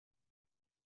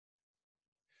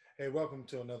Hey, welcome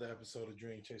to another episode of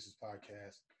Dream Chasers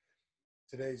Podcast.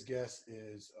 Today's guest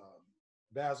is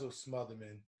Basil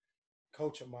Smotherman,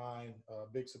 coach of mine,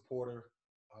 big supporter.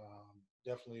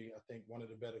 Definitely, I think one of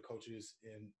the better coaches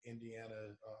in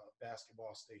Indiana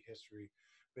basketball state history.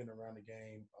 Been around the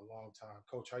game a long time.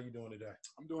 Coach, how you doing today?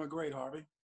 I'm doing great, Harvey.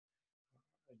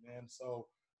 Hey, man, so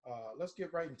let's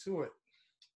get right into it.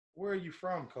 Where are you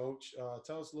from, Coach?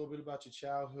 Tell us a little bit about your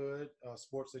childhood,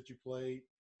 sports that you played.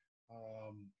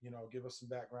 Give us some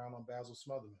background on Basil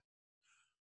Smotherman.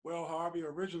 Well, Harvey,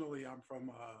 originally I'm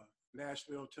from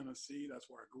Nashville, Tennessee. That's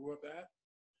where I grew up at.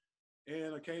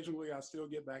 And occasionally I still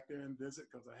get back there and visit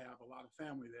because I have a lot of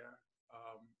family there.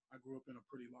 I grew up in a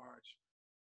pretty large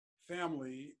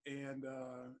family, and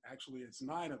actually it's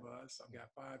nine of us. I've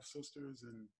got five sisters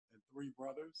and three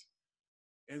brothers.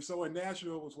 And so in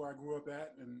Nashville was where I grew up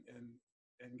at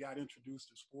and got introduced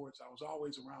to sports. I was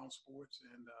always around sports,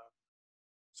 and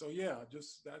so yeah,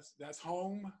 just that's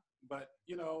home. But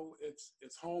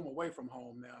it's home away from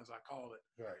home now, as I call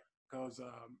it, Right. because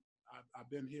I've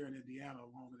been here in Indiana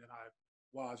longer than I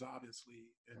was obviously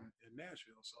Right. in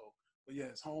Nashville. So, but yeah,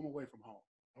 it's home away from home.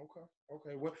 Okay.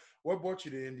 Okay. What brought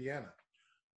you to Indiana?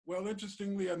 Well,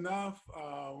 interestingly enough,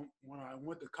 when I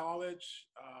went to college,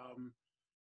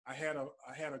 I had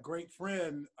a great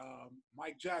friend,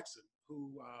 Mike Jackson,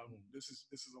 who Mm. this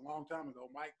is a long time ago.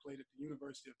 Mike played at the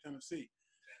University of Tennessee,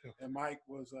 Okay. and Mike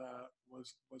was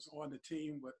on the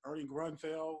team with Ernie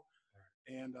Grunfeld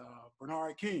and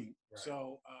Bernard King. Right.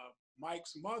 So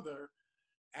Mike's mother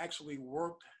actually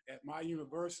worked at my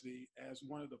university as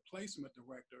one of the placement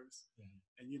directors. Right.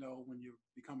 And when you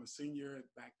become a senior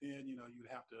back then, you'd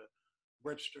have to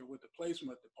register with the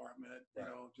placement department,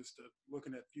 Right. just to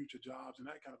looking at future jobs and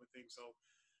that kind of a thing. So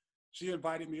she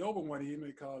invited me over one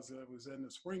evening because it was in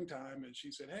the springtime, and she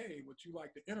said, "Hey, would you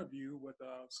like to interview with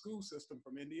a school system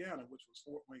from Indiana, which was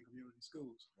Fort Wayne Community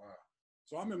Schools?" Wow.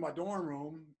 So I'm in my dorm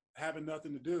room having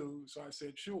nothing to do, so I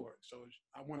said, "Sure." So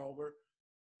I went over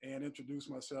and introduced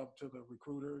myself to the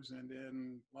recruiters, and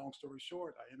then, long story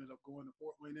short, I ended up going to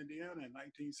Fort Wayne, Indiana, in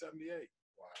 1978.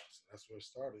 Wow. So that's where it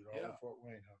started, all in Yeah, Fort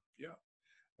Wayne, huh? yeah.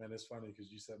 Man, it's funny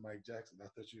because you said Mike Jackson. I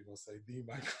thought you were gonna say the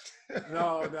Michael.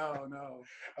 No, no, no.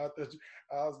 I thought you,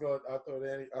 I was going. I thought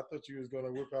Annie. I thought you was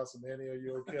gonna whip out some Annie. Are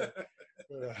you okay? But,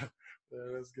 yeah,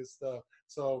 that's good stuff.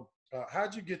 So,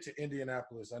 how'd you get to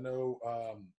Indianapolis? I know.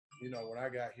 When I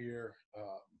got here,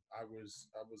 I was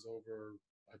over.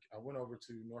 I went over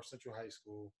to North Central High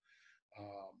School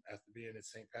after being at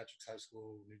St. Patrick's High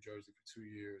School, New Jersey, for 2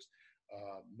 years.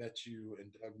 Met you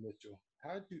and Doug Mitchell.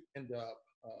 How did you end up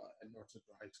at North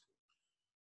Central High School?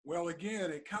 Well,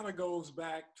 again, it kind of goes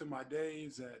back to my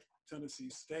days at Tennessee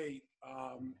State.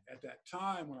 At that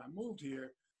time when I moved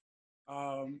here,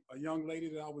 a young lady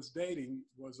that I was dating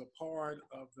was a part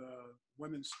of the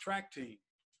women's track team.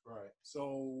 Right.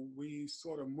 So we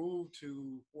sort of moved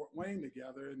to Fort Wayne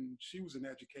together, and she was an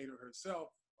educator herself,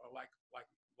 like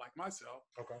myself.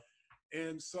 Okay.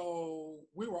 And so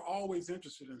we were always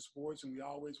interested in sports, and we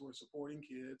always were supporting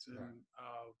kids. And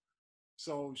Right.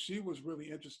 so she was really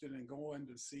interested in going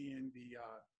to seeing the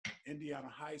Indiana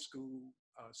High School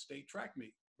state track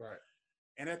meet. Right.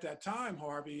 And at that time,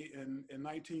 Harvey, in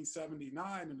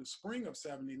 1979, in the spring of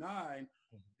 79,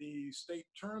 Mhm. the state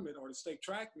tournament or the state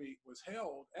track meet was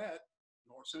held at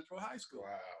North Central High School.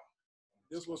 Wow.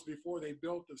 This was before they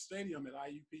built the stadium at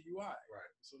IUPUI.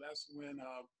 Right. So that's when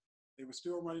they were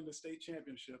still running the state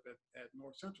championship at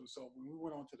North Central. So when we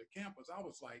went onto the campus, I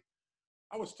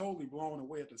was totally blown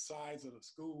away at the size of the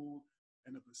school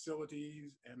and the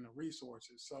facilities and the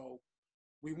resources. So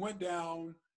we went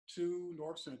down to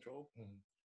North Central. Mhm.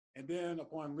 And then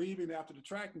upon leaving after the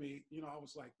track meet, I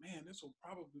was like, man, this will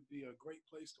probably be a great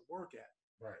place to work at.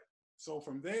 Right. So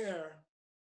from there,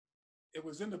 it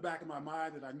was in the back of my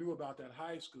mind that I knew about that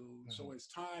high school. Mhm. So as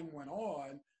time went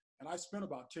on, and I spent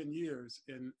about 10 years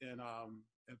in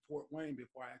Fort Wayne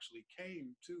before I actually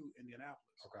came to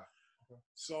Indianapolis. Okay. Okay.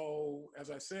 So as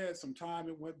I said, some time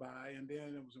it went by, and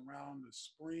then it was around the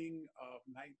spring of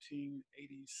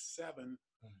 1987.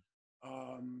 Mhm.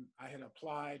 I had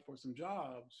applied for some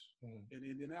jobs Mhm. in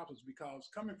Indianapolis because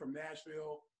coming from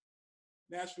Nashville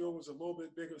was a little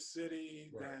bit bigger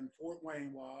city Right. than Fort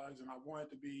Wayne was, and I wanted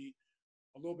to be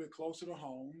a little bit closer to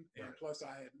home. And Right. plus,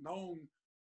 I had known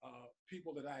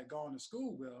people that I had gone to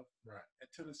school with Right.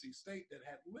 at Tennessee State that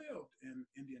had lived in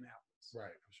Indianapolis.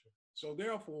 Right. For sure. So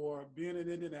therefore, being in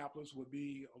Indianapolis would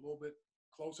be a little bit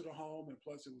closer to home, and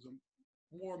plus it was a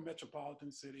more metropolitan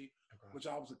city, Okay. which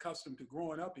I was accustomed to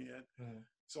growing up in. Mhm.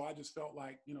 So I just felt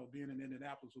like, being in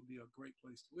Indianapolis would be a great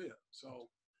place to live.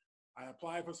 So I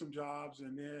applied for some jobs,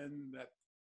 and then that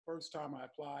first time I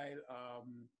applied,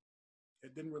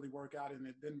 it didn't really work out, and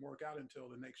it didn't work out until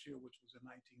the next year, which was in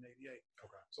 1988.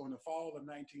 Okay. So in the fall of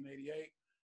 1988,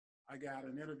 I got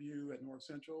an interview at North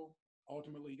Central,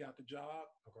 ultimately got the job,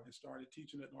 Okay. and started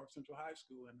teaching at North Central High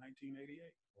School in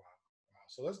 1988. Wow. Wow.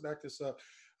 So let's back this up.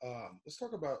 Let's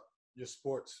talk about your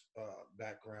sports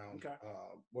background. Okay.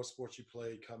 What sports you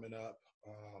played coming up.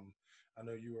 I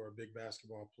know you were a big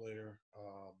basketball player.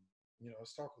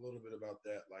 Let's talk a little bit about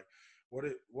that. Like,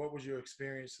 what was your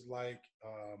experience like?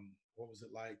 What was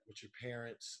it like with your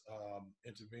parents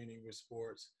intervening with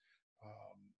sports?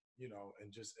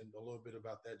 And a little bit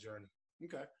about that journey.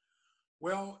 Okay.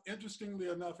 Well, interestingly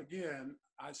enough, again,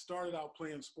 I started out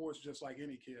playing sports just like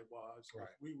any kid was. Right.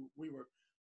 We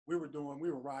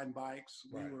were riding bikes.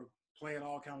 We Right. were playing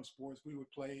all kinds of sports. We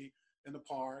would play in the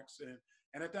parks, and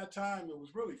at that time it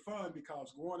was really fun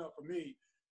because growing up for me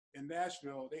in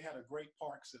Nashville, they had a great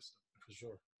park system. For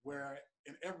sure. Where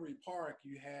in every park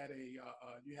you had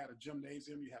a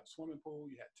gymnasium, you had a swimming pool,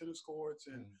 you had tennis courts,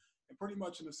 and pretty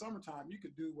much in the summertime you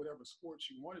could do whatever sports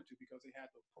you wanted to because they had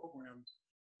the programs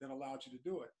that allowed you to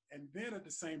do it. And then at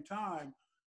the same time,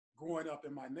 growing up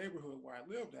in my neighborhood where I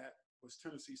lived at was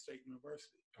Tennessee State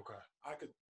University. Okay. I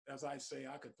could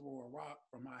throw a rock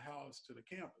from my house to the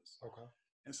campus. Okay.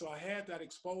 And so I had that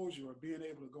exposure of being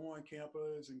able to go on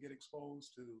campus and get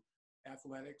exposed to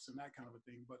athletics and that kind of a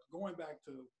thing. But going back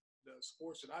to the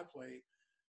sports that I played,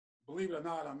 believe it or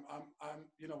not,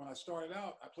 when I started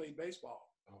out, I played baseball.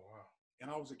 Oh, wow. And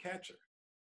I was a catcher.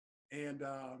 And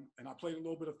I played a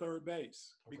little bit of third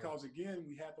base because, again,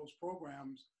 we had those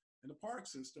programs in the park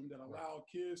system that allowed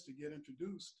kids to get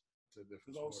introduced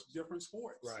to those different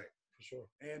sports. Right, for sure.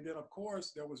 And then, of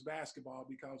course, there was basketball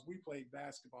because we played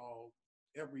basketball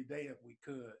every day if we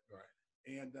could. Right.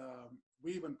 And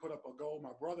we even put up a goal,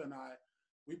 my brother and I,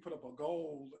 we put up a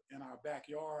goal in our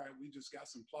backyard. We just got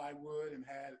some plywood and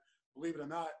had, believe it or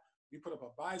not, we put up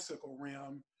a bicycle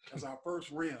rim as our first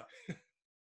rim.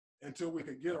 Until we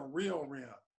could get a real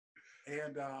rim.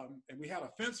 And we had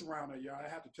a fence around the yard. I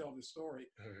have to tell this story.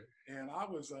 Right. And I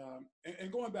was,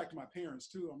 and going back to my parents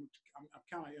too, I'm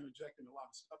kind of interjecting a lot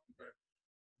of stuff there.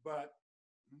 But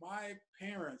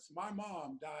my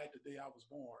mom died the day I was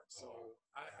born. So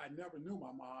I never knew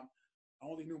my mom. I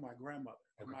only knew my grandmother.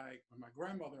 Okay. And my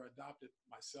grandmother adopted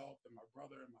myself and my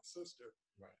brother and my sister.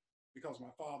 Right. Because my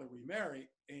father remarried.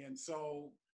 And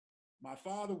so my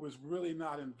father was really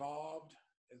not involved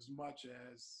as much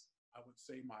as I would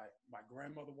say my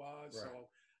grandmother was. Right. So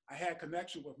I had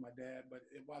connection with my dad, but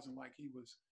it wasn't like he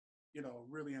was,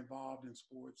 really involved in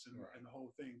sports and the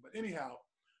whole thing. But anyhow,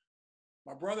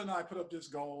 my brother and I put up this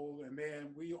goal, and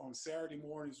man, we on Saturday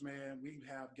mornings, man, we'd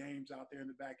have games out there in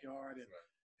the backyard,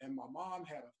 and my mom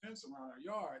had a fence around our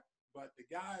yard, but the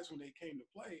guys, when they came to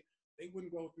play, they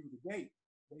wouldn't go through the gate.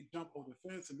 They jumped over the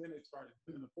fence, and then they started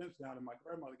putting the fence down, and my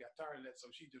grandmother got tired of that, so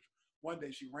one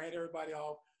day she ran everybody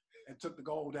off and took the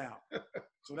goal down.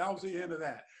 So that was the end of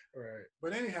that. Right.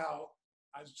 But anyhow,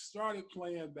 I started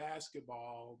playing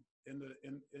basketball in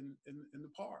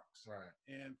the parks. Right.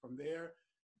 And from there,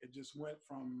 it just went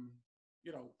from,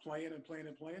 playing. And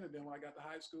then when I got to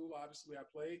high school, obviously I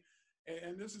played.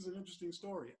 And this is an interesting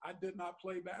story. I did not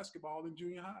play basketball in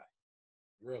junior high.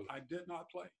 Really? I did not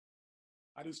play.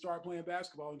 I didn't start playing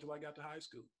basketball until I got to high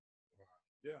school. Wow.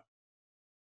 Yeah.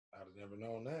 I'd have never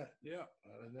known that. Yeah.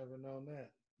 I'd have never known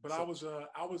that. But I was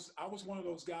one of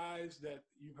those guys that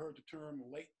you've heard the term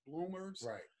late bloomers.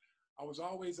 Right. I was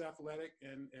always athletic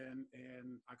and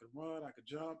I could run, I could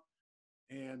jump,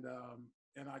 and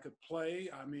I could play.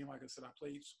 I mean, like I said, I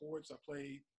played sports. I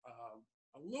played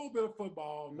a little bit of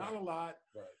football, not a lot.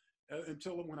 Right.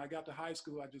 Until when I got to high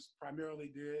school, I just primarily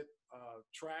did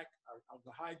track. I was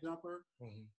a high jumper,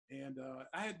 and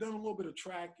I had done a little bit of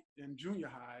track in junior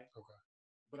high. Okay.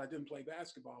 But I didn't play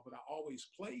basketball, but I always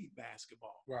played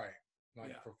basketball. Right.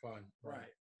 For fun.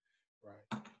 Right.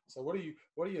 So what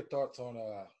are your thoughts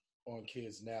on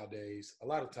kids nowadays? A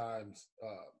lot of times,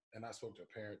 and I spoke to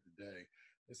a parent today,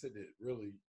 they said that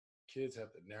really kids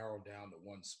have to narrow down to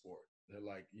one sport. They're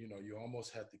like, you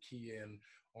almost have to key in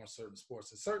on certain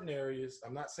sports in certain areas.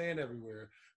 I'm not saying everywhere,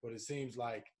 but it seems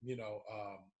like,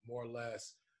 more or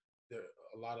less,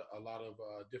 a lot of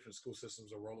different school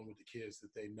systems are rolling with the kids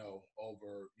that they know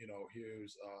over,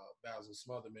 here's Basil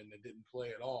Smotherman that didn't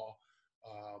play at all.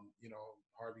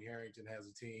 Harvey Harrington has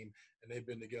a team and they've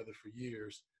been together for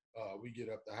years. We get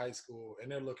up to high school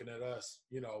and they're looking at us,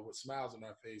 with smiles on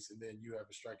our face, and then you have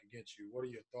a strike against you. What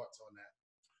are your thoughts on that?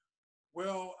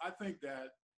 Well, I think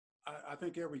that I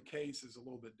think every case is a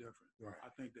little bit different. Right. I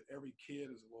think that every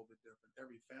kid is a little bit different.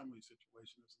 Every family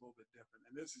situation is a little bit different.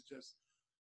 And this is just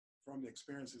from the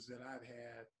experiences that I've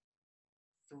had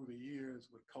through the years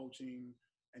with coaching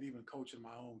and even coaching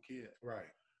my own kid. Right.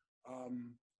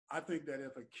 I think that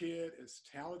if a kid is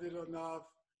talented enough,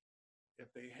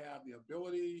 if they have the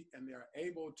ability and they're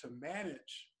able to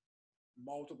manage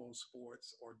multiple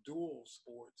sports or dual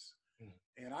sports,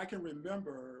 and I can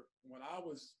remember when I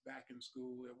was back in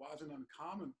school, it wasn't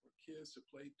uncommon for kids to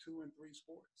play 2 and 3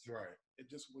 sports. Right. It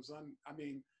just was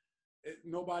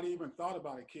nobody even thought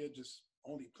about a kid just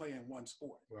only playing one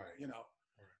sport. Right. You know.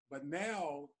 Right. But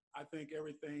now I think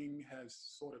everything has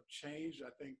sort of changed. I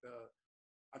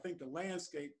think the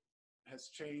landscape has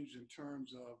changed in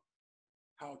terms of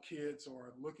how kids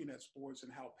are looking at sports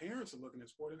and how parents are looking at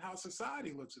sport and how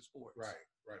society looks at sports. Right,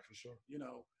 right, for sure. You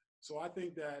know, so I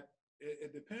think that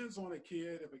it depends on a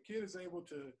kid. If a kid is able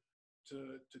to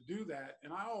do that,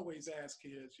 and I always ask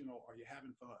kids, you know, are you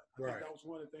having fun? I think that was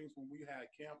one of the things when we had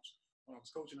camps, when I was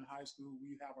coaching in high school,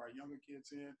 we'd have our younger kids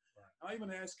in. Right. And I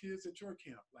even asked kids at your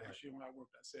camp last year when I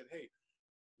worked, I said, hey,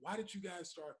 why did you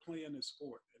guys start playing this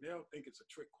sport? And they'll think it's a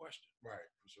trick question. Right,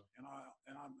 for sure. And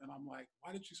I'm like,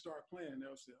 why did you start playing? And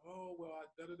they'll say, oh, well,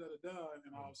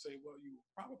 And I'll say, well, you were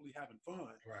probably having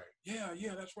fun. Right. Yeah,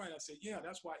 that's right. I said, yeah,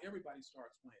 that's why everybody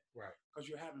starts playing. Right. Because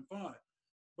you're having fun.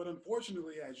 But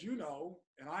unfortunately, as you know,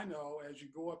 and I know, as you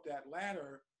go up that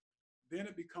ladder, then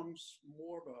it becomes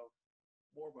more of a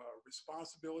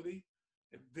responsibility.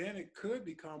 And then it could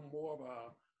become more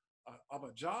of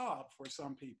a job for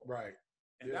some people. Right.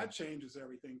 And that changes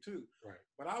everything too. Right.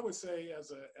 But I would say as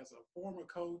a former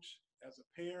coach, as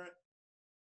a parent,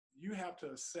 you have to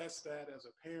assess that as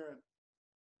a parent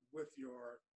with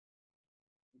your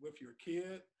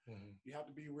kid. Mm-hmm. You have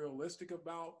to be realistic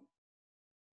about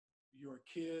your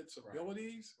kid's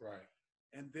abilities. Right.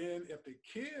 And then if the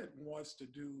kid wants to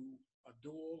do a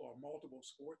dual or multiple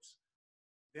sports,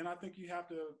 then I think you have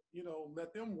to, you know,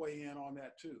 let them weigh in on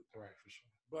that too. Right, for sure.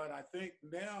 But I think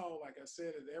now, like I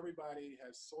said, everybody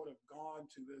has sort of gone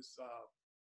to this,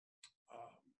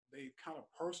 they kind of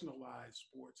personalize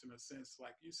sports in a sense,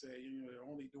 like you say, you know, they're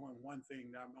only doing one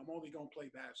thing. Now, I'm only going to play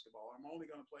basketball. I'm only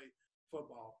going to play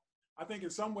football. I think in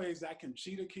some ways that can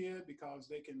cheat a kid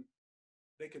because they can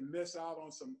miss out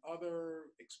on some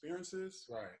other experiences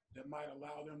that might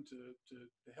allow them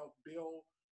to help build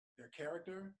their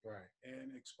character,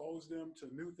 and expose them to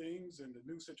new things and to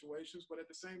new situations. But at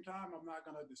the same time, I'm not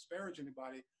going to disparage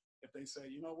anybody if they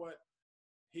say, you know what,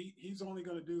 he's only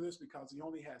going to do this because he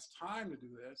only has time to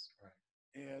do this. Right.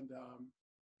 And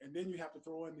then you have to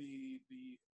throw in the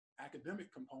academic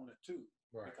component too,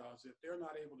 because if they're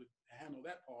not able to handle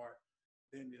that part,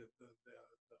 then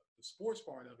the sports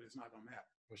part of it is not going to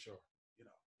matter. For sure. You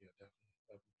know. Yeah,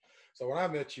 definitely. So when I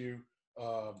met you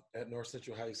at North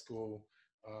Central High School,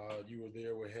 you were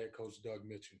there with head coach Doug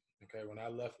Mitchell. Okay, when I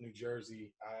left New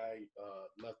Jersey, I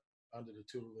left under the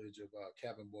tutelage of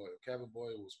Kevin Boyle. Kevin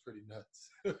Boyle was pretty nuts,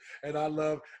 and I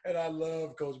love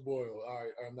Coach Boyle. All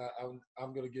right,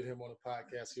 I'm going to get him on a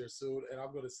podcast here soon, and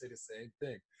I'm going to say the same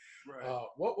thing. Right.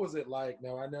 What was it like?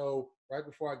 Now I know right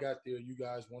before I got there, you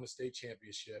guys won a state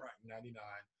championship in '99.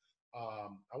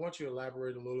 I want you to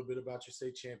elaborate a little bit about your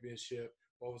state championship.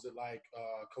 What was it like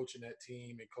coaching that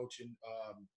team and coaching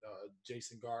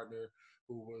Jason Gardner,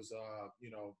 who was,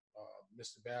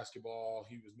 Mr. Basketball?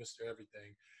 He was Mr.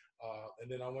 Everything.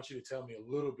 And then I want you to tell me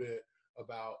a little bit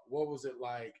about what was it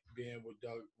like being with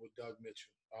Doug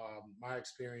Mitchell. My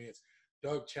experience,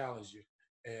 Doug challenged you,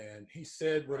 and he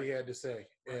said what he had to say,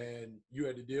 and you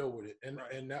had to deal with it.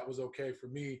 And that was okay for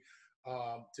me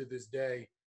to this day.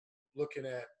 Looking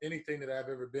at anything that I've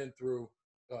ever been through,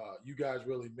 you guys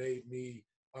really made me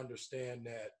understand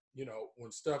that, you know, when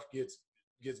stuff gets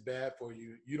bad for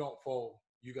you, you don't fold.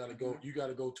 You got to go. You got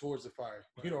to go towards the fire.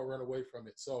 You don't run away from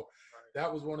it. So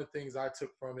that was one of the things I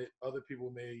took from it. Other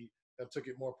people may have took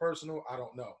it more personal. I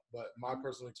don't know, but my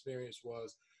personal experience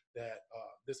was that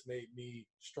this made me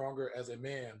stronger as a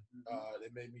man.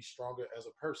 It made me stronger as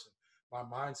a person. My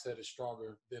mindset is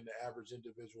stronger than the average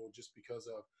individual just because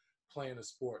of playing a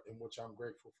sport, in which I'm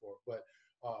grateful for. But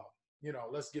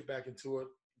let's get back into it.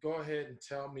 Go ahead and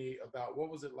tell me about what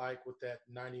was it like with that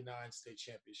 '99 state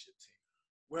championship team.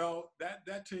 Well,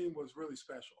 that team was really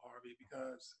special, Harvey,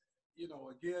 because, you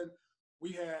know, again,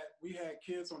 we had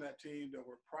kids on that team that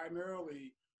were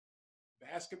primarily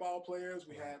basketball players.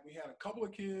 We had a couple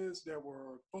of kids that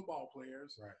were football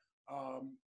players. Right.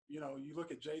 You know, you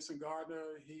look at Jason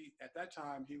Gardner. At that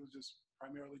time he was just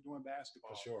primarily doing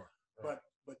basketball. For sure. Right.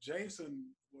 But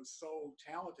Jason was so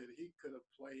talented. He could have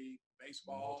played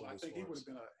baseball. Multiple I think sports. He would have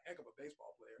been a heck of a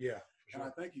baseball player. Yeah, for sure. And I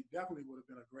think he definitely would have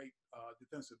been a great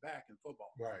defensive back in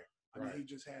football. Right. I mean, he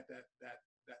just had that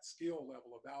skill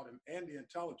level about him and the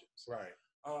intelligence. Right.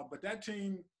 But that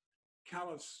team,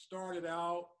 kind of started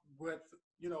out with,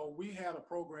 we had a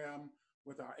program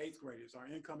with our eighth graders, our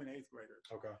incoming eighth graders.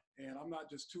 Okay. And I'm not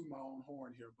just tooting my own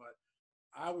horn here, but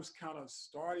I was kind of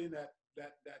starting that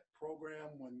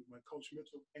program when Coach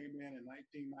Mitchell came in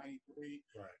 1993.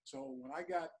 Right. So when I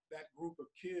got that group of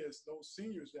kids, those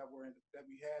seniors that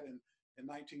we had in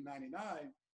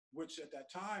 1999, which at that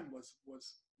time was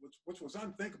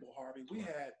unthinkable, Harvey. We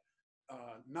had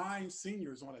 9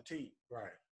 seniors on a team.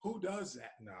 Right. Who does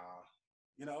that? Nah.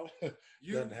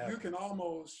 You can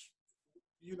almost,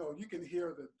 you can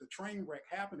hear the train wreck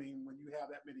happening when you have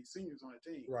that many seniors on a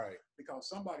team. Right. Because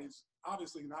somebody's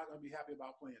obviously not going to be happy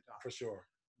about playing time. For sure.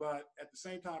 But at the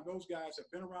same time, those guys have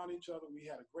been around each other. We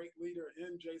had a great leader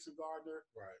in Jason Gardner.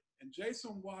 Right. And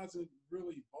Jason wasn't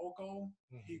really vocal.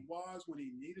 Mm-hmm. He was when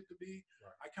he needed to be.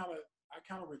 Right. I kind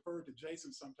of referred to Jason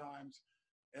sometimes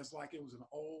as like it was an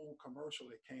old commercial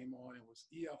that came on. It was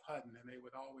E.F. Hutton, and they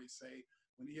would always say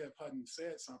when E.F. Hutton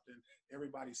said something,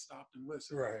 everybody stopped and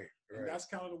listened. Right. And that's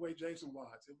kind of the way Jason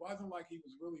was. It wasn't like he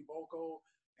was really vocal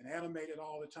and animated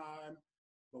all the time,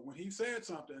 but when he said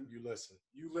something, you listen.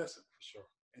 You listen. For sure.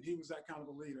 And he was that kind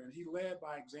of a leader, and he led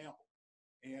by example.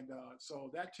 And so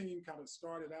that team kind of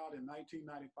started out in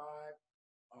 1995.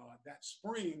 That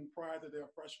spring, prior to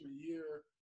their freshman year,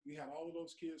 we had all of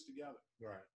those kids together.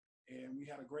 Right. And we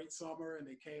had a great summer, and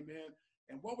they came in.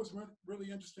 And what was really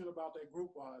interesting about that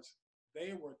group was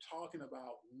they were talking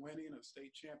about winning a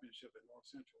state championship at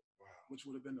North Central, wow, which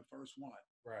would have been the first one.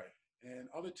 Right. And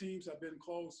other teams have been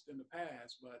close in the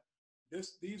past, but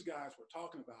these guys were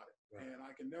talking about it. Right. And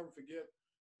I can never forget,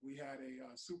 we had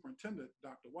a superintendent,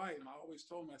 Dr. White, and I always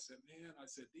told him, I said,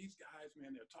 these guys,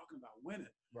 man, they're talking about winning.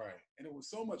 Right. And it was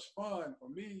so much fun for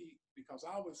me because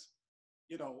I was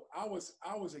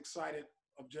excited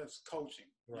of just coaching,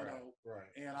 right. Right.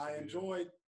 And I enjoyed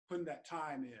putting that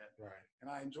time in. Right. And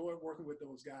I enjoyed working with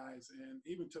those guys. And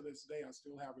even to this day, I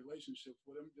still have relationships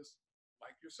with them, just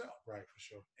like yourself. Right, for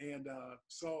sure. And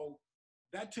so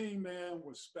that team, man,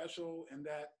 was special in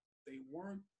that they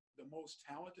weren't the most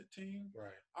talented team.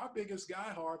 Right. Our biggest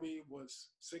guy, Harvey, was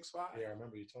 6'5". Yeah, I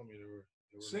remember you told me they were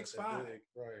 6'5".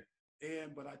 Right.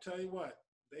 But I tell you what,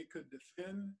 they could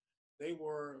defend. They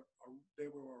were a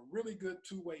really good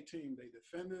two-way team. They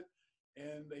defended,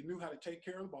 and they knew how to take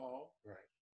care of the ball. Right.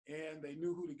 And they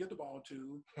knew who to get the ball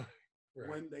to right.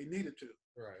 when they needed to.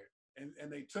 Right.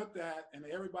 And they took that, and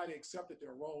everybody accepted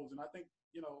their roles. And I think,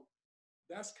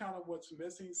 that's kind of what's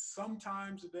missing.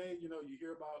 Sometimes today, you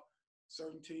hear about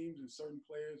certain teams and certain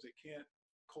players that can't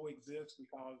coexist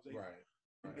because they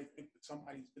think that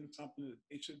somebody's doing something that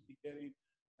they shouldn't be getting.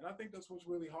 And I think that's what's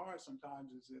really hard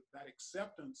sometimes is that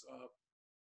acceptance of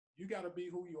you got to be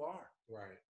who you are.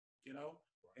 Right. Right.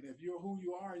 And if you're who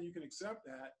you are and you can accept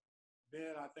that,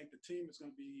 then I think the team is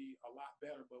going to be a lot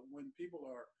better. But when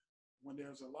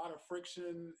there's a lot of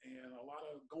friction and a lot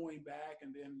of going back,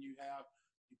 and then you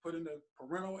put in the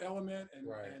parental element and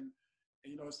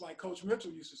it's like Coach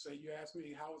Mitchell used to say. You asked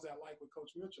me, how was that like with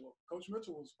Coach Mitchell? Coach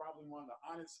Mitchell was probably one of the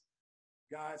honest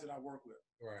guys that I worked with.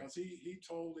 Right. Because he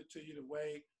told it to you the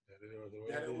way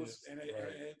that it was.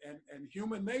 And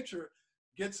human nature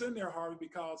gets in there, Harvey,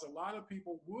 because a lot of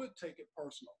people would take it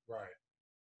personal. Right.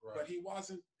 Right. But he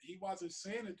wasn't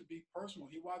saying it to be personal.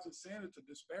 He wasn't saying it to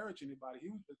disparage anybody. He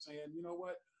was just saying, you know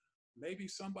what, maybe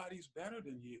somebody's better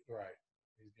than you. Right.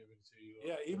 He's giving it to you.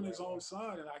 Yeah, even his own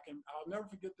son. And I'll never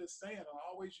forget this saying, and I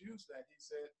always use that. He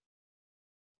said,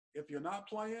 if you're not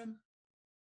playing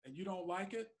and you don't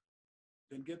like it,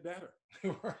 then get better.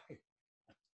 Right.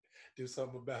 Do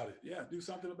something about it. Yeah, do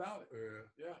something about it.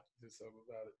 Yeah. Do something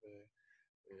about it, man.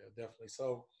 Yeah, definitely.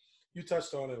 So you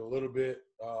touched on it a little bit.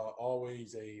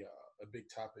 Always a big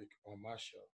topic on my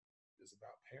show is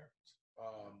about parents.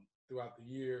 Throughout the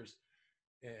years,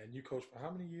 and you coached for how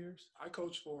many years? I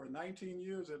coached for 19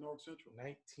 years at North Central.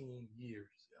 19 years.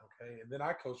 Okay. And then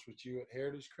I coached with you at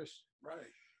Heritage Christian.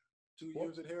 Right. 2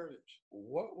 years at Heritage.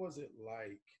 What was it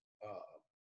like?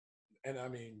 And I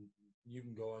mean, you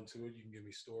can go into it. You can give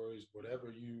me stories,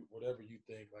 whatever you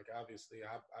think. Like, obviously,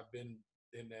 I've been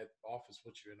in that office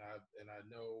with you, and I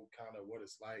know kind of what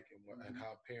it's like and and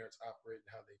how parents operate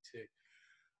and how they tick.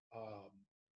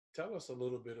 Tell us a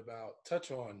little bit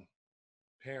touch on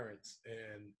parents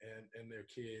and their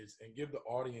kids, and give the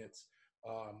audience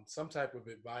some type of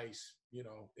advice,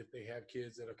 if they have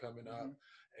kids that are coming up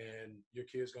and your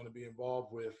kid's going to be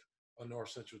involved with a North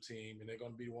Central team and they're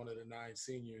going to be one of the 9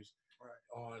 seniors,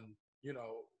 on,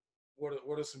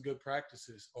 what are some good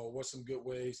practices or what's some good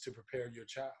ways to prepare your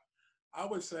child? I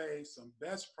would say some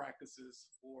best practices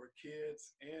for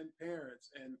kids and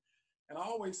parents. And I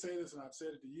always say this, and I've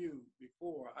said it to you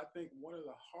before, I think one of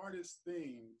the hardest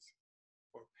things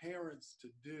for parents to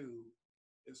do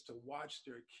is to watch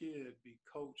their kid be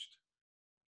coached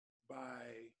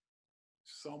by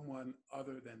someone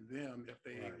other than them if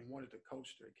they Right. wanted to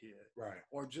coach their kid. Right.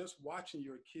 Or just watching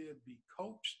your kid be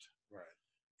coached. Right.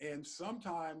 And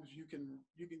sometimes you can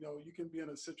be in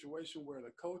a situation where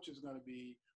the coach is going to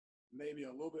be maybe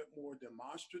a little bit more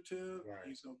demonstrative. Right.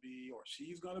 He's going to be, or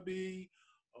she's going to be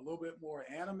a little bit more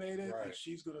animated, Right. and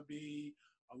she's going to be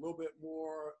a little bit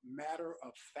more matter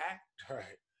of fact.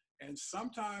 Right. And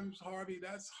sometimes, Harvey,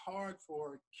 that's hard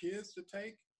for kids to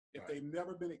take if Right. they've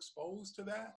never been exposed to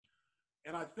that.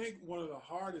 And I think one of the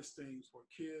hardest things for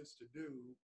kids to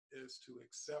do is to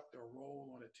accept their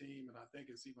role on a team. And I think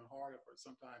it's even harder for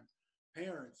sometimes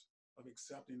parents of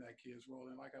accepting that kid's role.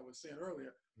 And like I was saying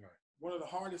earlier, Right. one of the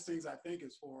hardest things I think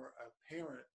is for a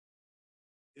parent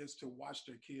is to watch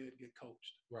their kid get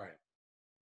coached. Right.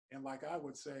 And like I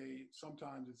would say,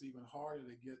 sometimes it's even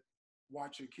harder to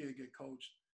watch your kid get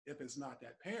coached if it's not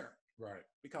that parent. Right.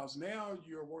 Because now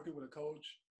you're working with a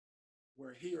coach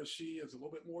where he or she is a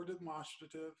little bit more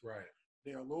demonstrative. Right.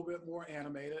 They're a little bit more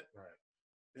animated. Right.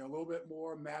 They're a little bit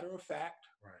more matter of fact.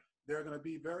 Right. They're going to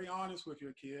be very honest with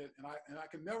your kid. And I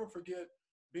can never forget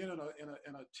being in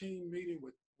a team meeting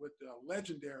with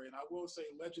legendary, and I will say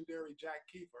legendary, Jack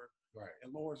Keefer. Right.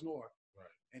 In Lawrence North. Right.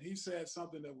 And he said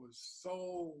something that was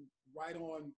so right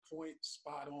on point,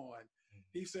 spot on. Mm-hmm.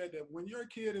 He said that when your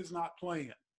kid is not playing,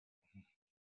 mm-hmm.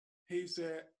 he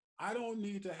said, I don't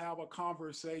need to have a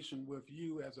conversation with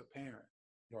you as a parent.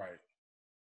 Right.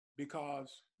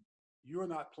 Because you're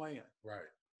not playing.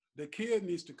 Right. The kid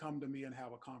needs to come to me and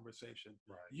have a conversation.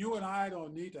 Right. You and I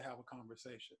don't need to have a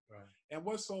conversation. Right. And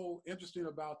what's so interesting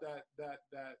about that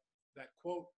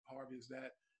quote, Harvey, is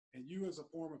that, and you as a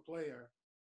former player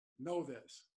know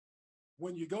this,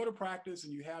 when you go to practice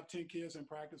and you have 10 kids in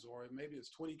practice, or maybe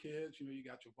it's 20 kids, you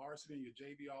got your varsity and your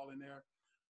JV all in there,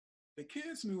 the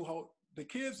kids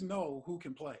know who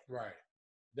can play. Right.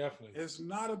 Definitely. It's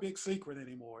not a big secret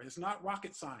anymore. It's not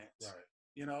rocket science.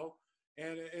 Right.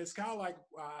 And it's kind of like,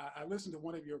 I listened to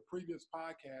one of your previous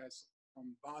podcasts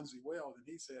from Bonzi Wells, and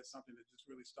he said something that just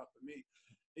really stuck with me.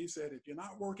 He said, if you're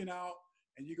not working out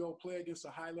and you go play against a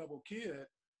high-level kid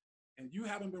and you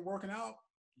haven't been working out,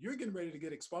 you're getting ready to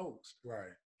get exposed.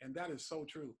 Right. And that is so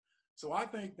true. So I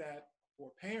think that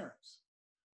for parents,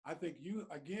 I think you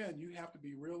have to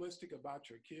be realistic about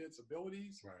your kids'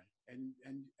 abilities. Right.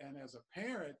 And as a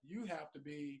parent, you have to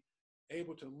be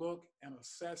able to look and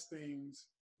assess things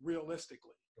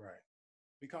realistically. Right.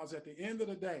 Because at the end of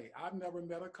the day, I've never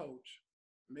met a coach,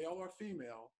 male or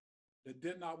female, that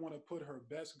did not want to put her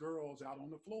best girls out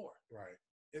on the floor. Right.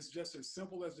 It's just as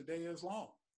simple as the day is long.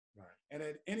 Right. And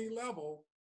at any level,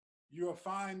 you'll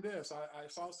find this. I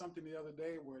saw something the other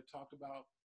day where it talked about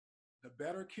the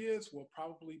better kids will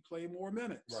probably play more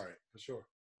minutes. Right, for sure.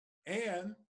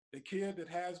 And the kid that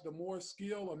has the more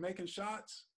skill of making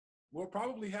shots will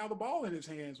probably have the ball in his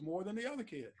hands more than the other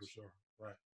kids. For sure,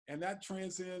 right. And that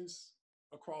transcends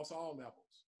across all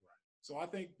levels. Right. So I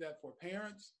think that for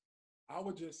parents, I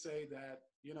would just say that,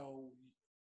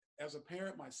 as a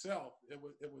parent myself, it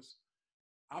was,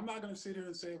 I'm not going to sit here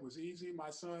and say it was easy. My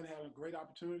son had a great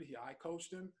opportunity. I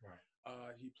coached him.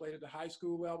 Right. He played at the high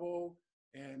school level,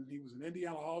 and he was an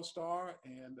Indiana All-Star.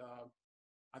 And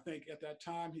I think at that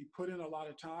time he put in a lot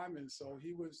of time, and so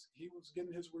he was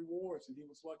getting his rewards, and he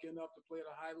was lucky enough to play at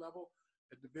a high level,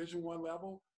 at Division I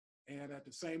level. And at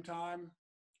the same time,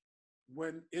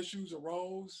 when issues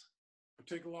arose,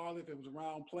 particularly if it was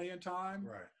around playing time,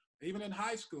 right. Even in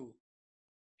high school,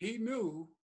 he knew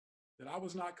that I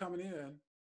was not coming in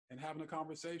and having a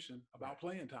conversation about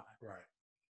playing time. Right.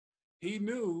 He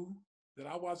knew that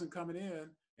I wasn't coming in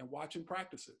and watching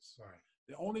practices. Right.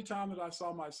 The only time that I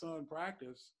saw my son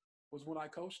practice was when I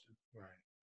coached him. Right.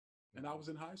 And I was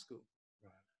in high school.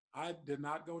 Right. I did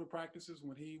not go to practices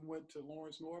when he went to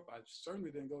Lawrence North. I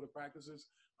certainly didn't go to practices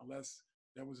unless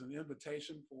there was an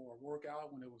invitation for a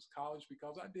workout when it was college,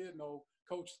 because I did know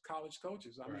college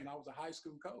coaches. I mean, I was a high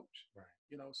school coach. Right.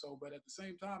 But at the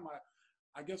same time,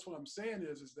 I guess what I'm saying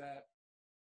is that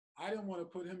I didn't want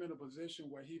to put him in a position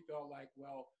where he felt like,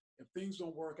 well, if things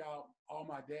don't work out, all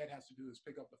my dad has to do is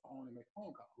pick up the phone and make a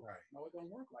phone call. Right. No, it don't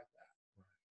work like that.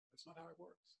 Right. That's not how it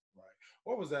works. Right.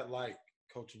 What was that like,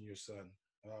 coaching your son?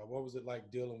 What was it like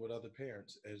dealing with other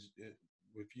parents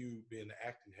with you being the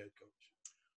acting head coach?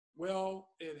 Well,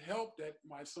 it helped that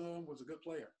my son was a good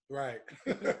player. Right.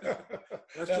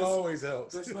 That always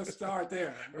helps. Let's start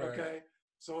there. Right. Okay.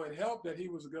 So it helped that he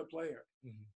was a good player.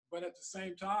 Mm-hmm. But at the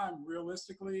same time,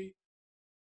 realistically,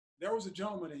 there was a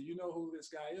gentleman, and you know who this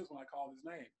guy is when I call his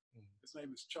name. Mm-hmm. His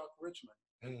name is Chuck Richmond.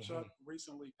 Mm-hmm. Chuck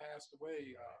recently passed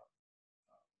away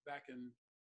back in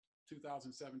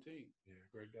 2017. Yeah,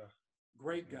 great guy.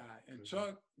 Great Yeah, guy. And good guy.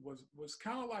 Chuck was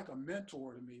kind of like a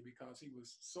mentor to me because he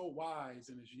was so wise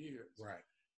in his years. Right.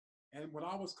 And when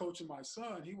I was coaching my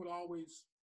son, he would always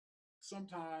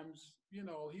sometimes, he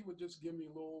would just give me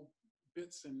little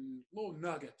bits and little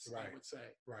nuggets, Right. I would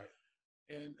say. Right.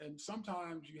 And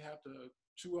sometimes you have to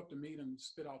chew up the meat and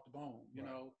spit out the bone,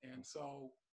 Right. And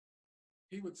so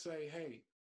he would say, "Hey,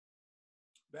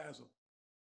 Basil,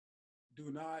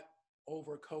 do not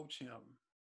overcoach him."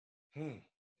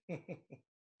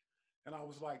 And I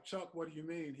was like, "Chuck, what do you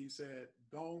mean?" He said,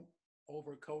 "Don't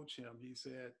overcoach him." He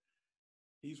said,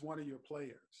 "He's one of your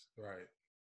players." Right.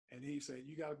 And he said,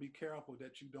 "You got to be careful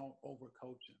that you don't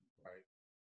overcoach him." Right.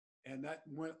 And that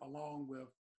went along with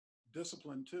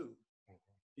discipline too.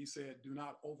 He said, "Do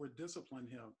not over discipline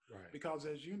him." Right. Because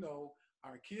as you know,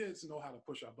 our kids know how to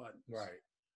push our buttons. Right.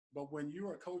 But when you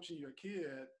are coaching your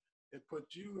kid, it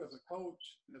puts you as a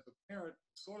coach and as a parent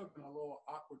sort of in a little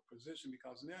awkward position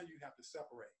because now you have to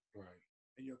separate. Right.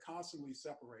 And you're constantly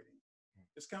separating.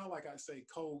 It's kind of like I say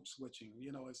code switching.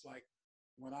 It's like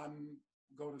when I'm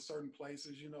go to certain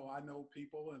places, I know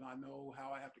people and I know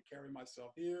how I have to carry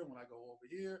myself here. When I go over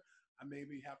here, I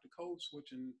maybe have to code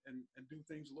switch and do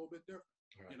things a little bit different,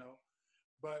 Right.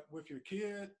 But with your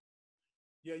kid,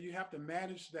 yeah, you have to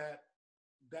manage that.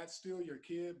 That's still your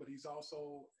kid, but he's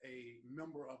also a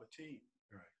member of a team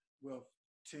Right. with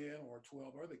 10 or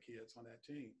 12 other kids on that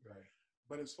team. Right.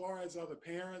 But as far as other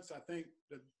parents, I think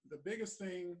the biggest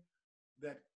thing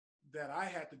that I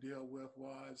had to deal with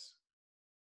was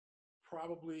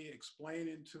probably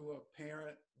explaining to a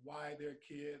parent why their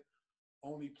kid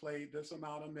only played this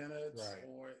amount of minutes.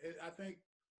 Right. I think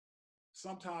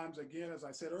sometimes, again, as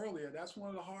I said earlier, that's one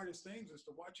of the hardest things is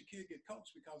to watch your kid get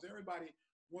coached because everybody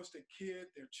wants their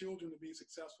children to be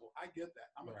successful. I get that.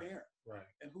 I'm a parent. Right.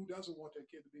 And who doesn't want their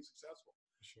kid to be successful?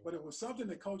 Sure. But it was something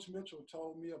that Coach Mitchell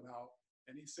told me about,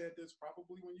 and he said this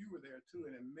probably when you were there too,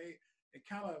 and it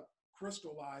kind of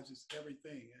crystallizes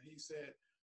everything. And he said,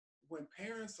 when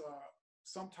parents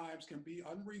sometimes can be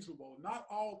unreasonable, not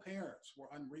all parents were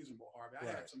unreasonable, Harvey.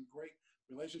 I had some great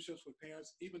relationships with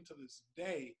parents. Even to this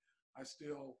day, I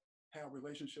still have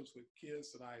relationships with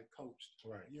kids that I coached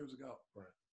years ago.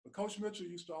 Right. But Coach Mitchell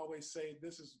used to always say,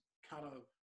 this is kind of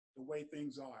the way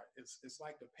things are. It's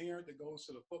like the parent that goes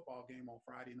to the football game on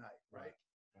Friday night, right?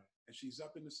 And she's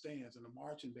up in the stands and the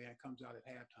marching band comes out at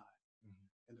halftime.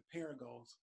 And the parent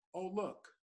goes, "Oh, look,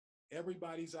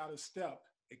 everybody's out of step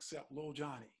except Little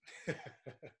Johnny."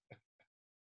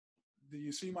 Do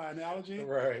you see my analogy?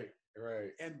 Right,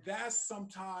 right. And that's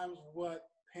sometimes what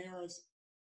parents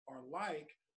are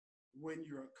like when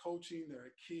you're coaching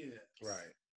their kids.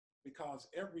 Right. Because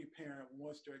every parent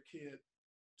wants their kid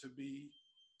to be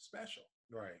special.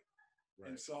 Right. Right.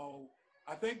 And so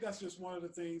I think that's just one of the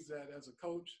things that as a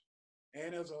coach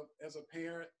and as a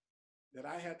parent that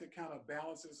I had to kind of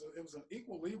balance. It was an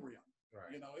equilibrium.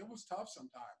 Right. It was tough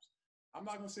sometimes. I'm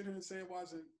not going to sit here and say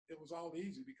it was all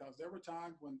easy because there were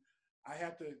times when I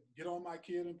had to get on my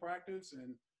kid in practice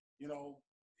and,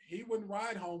 he wouldn't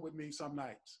ride home with me some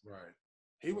nights. Right.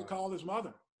 He would call his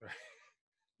mother. Right.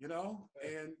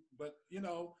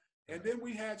 And then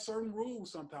we had certain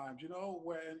rules sometimes,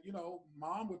 where,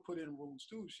 mom would put in rules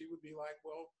too. She would be like,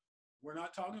 well, we're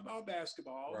not talking about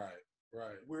basketball. Right.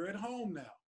 Right. We're at home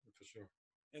now. For sure.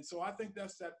 And so I think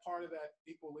that's that part of that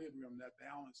equilibrium, that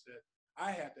balance that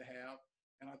I had to have.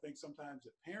 And I think sometimes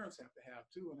that parents have to have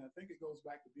too. And I think it goes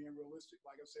back to being realistic.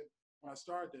 Like I said, when I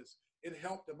started this, it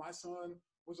helped that my son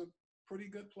was a pretty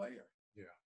good player.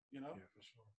 Yeah. Yeah, for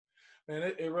sure.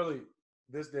 Man, it really,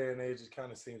 this day and age, it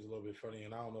kind of seems a little bit funny.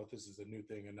 And I don't know if this is a new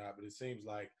thing or not, but it seems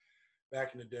like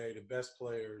back in the day, the best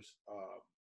players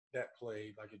that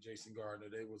played, like a Jason Gardner,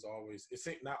 they was always, it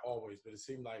seemed, not always, but it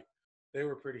seemed like they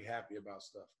were pretty happy about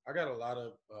stuff. I got a lot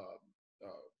of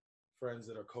friends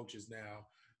that are coaches now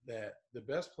that the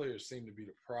best players seem to be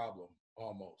the problem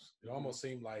almost. It almost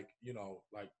seemed like,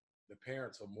 like the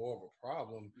parents are more of a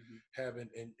problem having,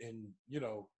 and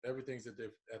everything's at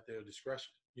their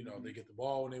discretion. They get the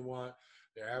ball when they want,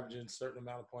 they're averaging a certain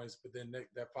amount of points, but then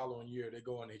that following year they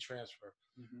go and they transfer.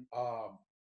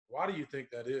 Why do you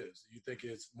think that is? Do you think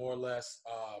it's more or less,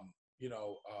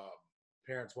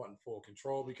 parents wanting full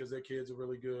control because their kids are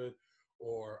really good,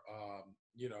 or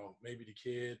maybe the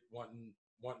kid wanting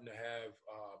to have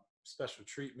special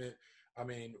treatment? I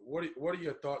mean, what are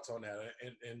your thoughts on that?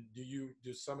 And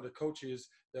do some of the coaches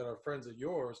that are friends of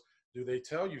yours, do they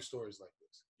tell you stories like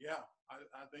this? Yeah,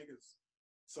 I think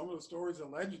some of the stories are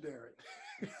legendary,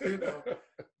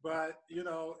 but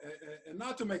and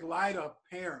not to make light of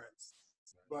parents,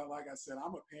 but like I said,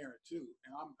 I'm a parent too,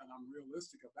 and I'm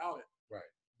realistic about it.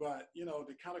 Right. But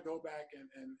to kind of go back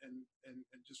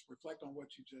and just reflect on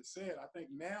what you just said, I think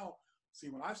now, see,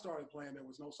 when I started playing, there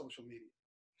was no social media.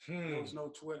 There was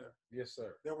no Twitter. Yes,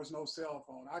 sir. There was no cell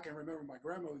phone. I can remember my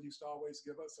grandmother used to always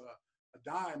give us a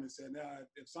dime and said, now,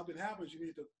 if something happens, you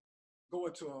need to go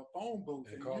into a phone booth.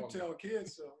 And you tell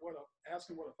kids ask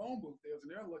them what a phone booth is,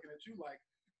 and they're looking at you like,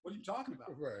 what are you talking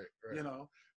about? Right.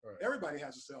 Right. Everybody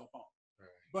has a cell phone. Right.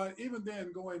 But even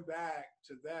then, going back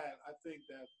to that, I think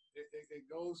that it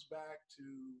goes back to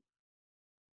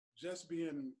just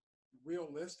being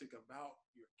realistic about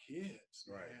your kids.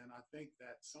 Right. And I think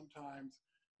that sometimes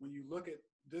when you look at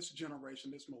this generation,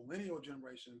 this millennial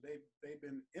generation, they've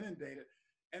been inundated.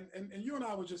 And you and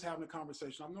I were just having a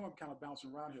conversation. I know I'm kind of bouncing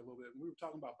around here a little bit. We were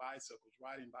talking about bicycles,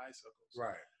 riding bicycles.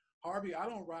 Right. Harvey, I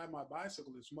don't ride my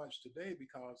bicycle as much today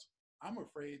because I'm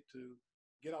afraid to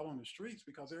get out on the streets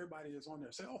because everybody is on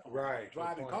their cell phone,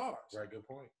 driving cars. Right, good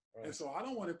point. Right. And so I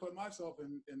don't want to put myself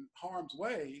in harm's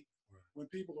way when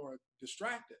people are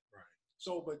distracted. Right.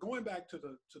 So, but going back to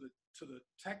the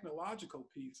technological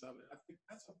piece of it, I think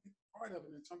that's a big part of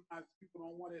it. And sometimes people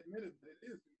don't want to admit it, but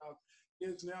it is, because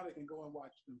kids now, they can go and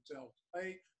watch themselves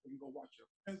play. They can go watch their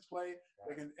friends play.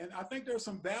 Right. And I think there's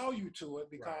some value to it,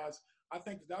 because I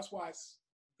think that's why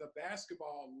the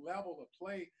basketball level of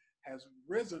play has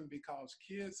risen, because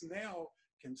kids now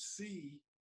can see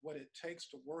what it takes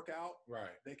to work out.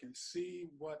 Right. They can see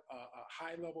what a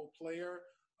high-level player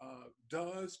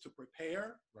does to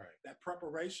prepare. Right. That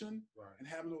preparation. Right. And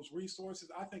having those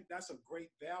resources. I think that's a great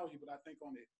value. But I think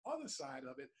on the other side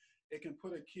of it, it can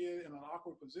put a kid in an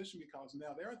awkward position, because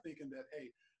now they're thinking that, hey,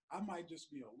 I might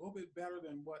just be a little bit better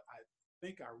than what I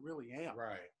think I really am.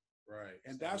 Right. Right.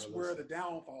 And that's where the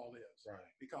downfall is.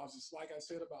 Right. Because it's like I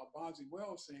said about Bonzi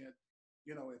Wells saying,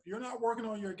 if you're not working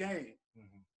on your game,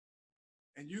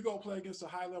 and you go play against a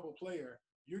high-level player,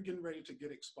 you're getting ready to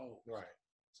get exposed. Right.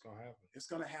 It's going to happen. It's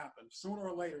going to happen. Sooner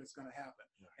or later, it's going to happen.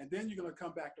 Right. And then you're going to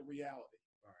come back to reality.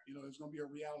 Right. There's going to be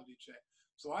a reality check.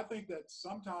 So I think that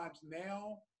sometimes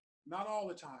now, not all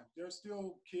the time, there's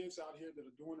still kids out here that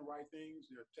are doing the right things.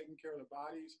 They're taking care of their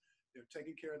bodies. They're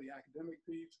taking care of the academic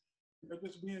piece. They're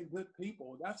just being good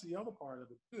people. That's the other part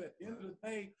of it too. At the end of the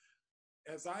day,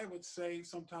 as I would say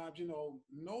sometimes,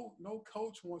 no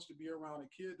coach wants to be around a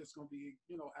kid that's going to be,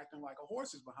 acting like a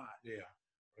horse is behind. Yeah.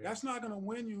 That's not going to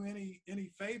win you any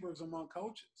favors among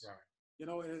coaches. Right.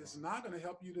 And it's not going to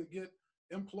help you to get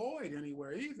employed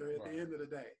anywhere either at the end of the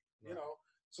day. Right.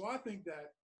 So I think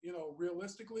that,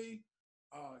 realistically,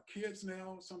 kids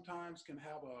now sometimes can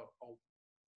have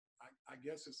I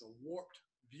guess it's a warped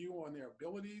view on their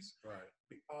abilities. Right.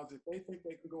 Because if they think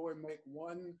they can go and make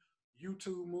one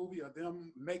YouTube movie of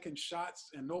them making shots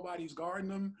and nobody's guarding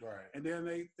them, right, and then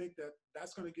they think that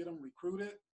that's going to get them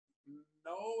recruited,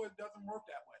 no, it doesn't work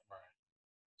that way. Right.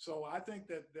 So I think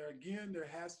that there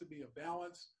has to be a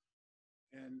balance,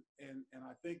 and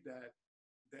I think that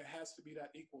there has to be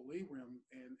that equilibrium,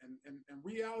 and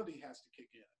reality has to kick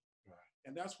in. Right.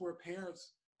 And that's where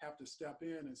parents have to step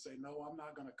in and say, no, I'm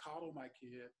not going to coddle my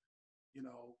kid,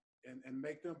 and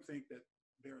make them think that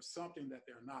there's something that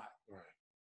they're not. Right.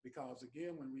 Because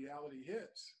again, when reality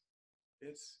hits,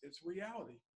 it's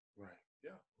reality. Right.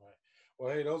 Yeah. Right.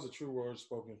 Well, hey, those are true words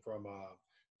spoken from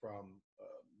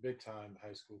big time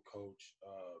high school coach.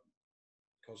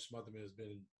 Coach Smotherman has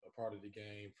been a part of the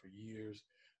game for years.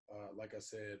 Like I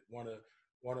said, one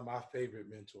of my favorite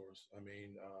mentors. I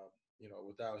mean,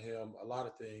 without him, a lot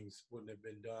of things wouldn't have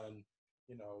been done.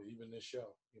 Even this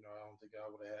show. I don't think I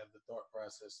would have had the thought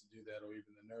process to do that, or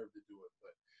even the nerve to do it.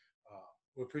 But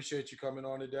we appreciate you coming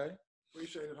on today.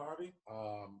 Appreciate it, Harvey.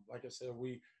 Like I said,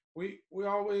 we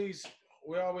always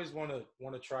want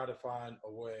to try to find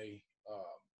a way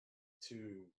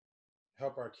to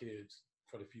help our kids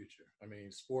for the future. I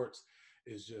mean, sports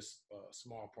is just a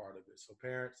small part of it. So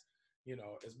parents,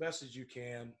 as best as you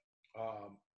can,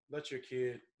 let your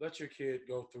kid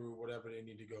go through whatever they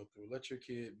need to go through. Let your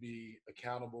kid be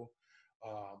accountable,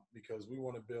 because we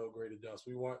want to build great adults.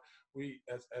 We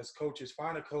as coaches,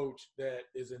 find a coach that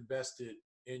is invested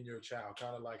in your child,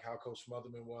 kind of like how Coach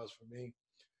Smotherman was for me.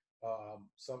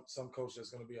 Some coach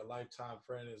that's going to be a lifetime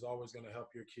friend, is always going to help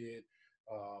your kid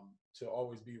to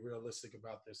always be realistic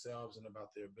about themselves and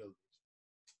about their abilities.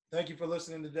 Thank you for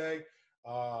listening today.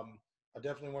 I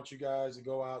definitely want you guys to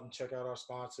go out and check out our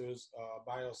sponsors,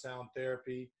 Biosound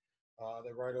Therapy.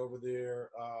 They're right over there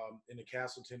in the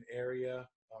Castleton area,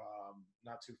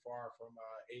 not too far from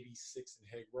 86 and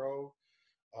Hague Road.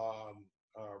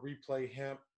 Replay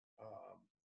Hemp,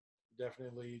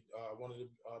 definitely one of the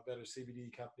better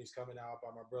CBD companies coming out, by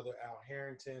my brother Al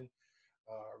Harrington.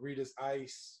 Rita's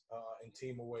Ice, and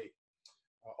Team Awake.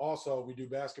 Also, we do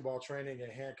basketball training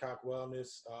at Hancock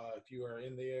Wellness. If you are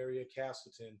in the area,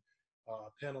 Castleton,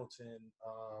 Pendleton,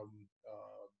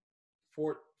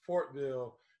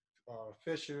 Fortville,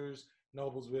 Fishers,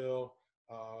 Noblesville,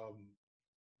 um,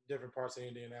 different parts of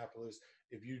Indianapolis.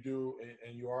 If you do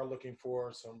and you are looking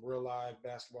for some real live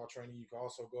basketball training, you can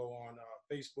also go on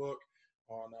Facebook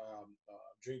on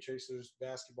Dream Chasers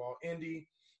Basketball Indy.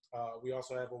 We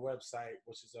also have a website,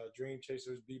 which is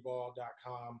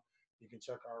dreamchasersbball.com. You can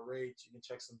check our rates. You can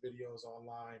check some videos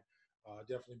online.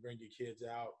 Definitely bring your kids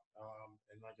out.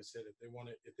 And like I said,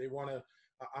 if they want an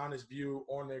honest view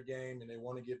on their game and they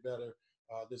want to get better,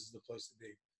 this is the place to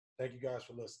be. Thank you guys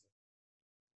for listening.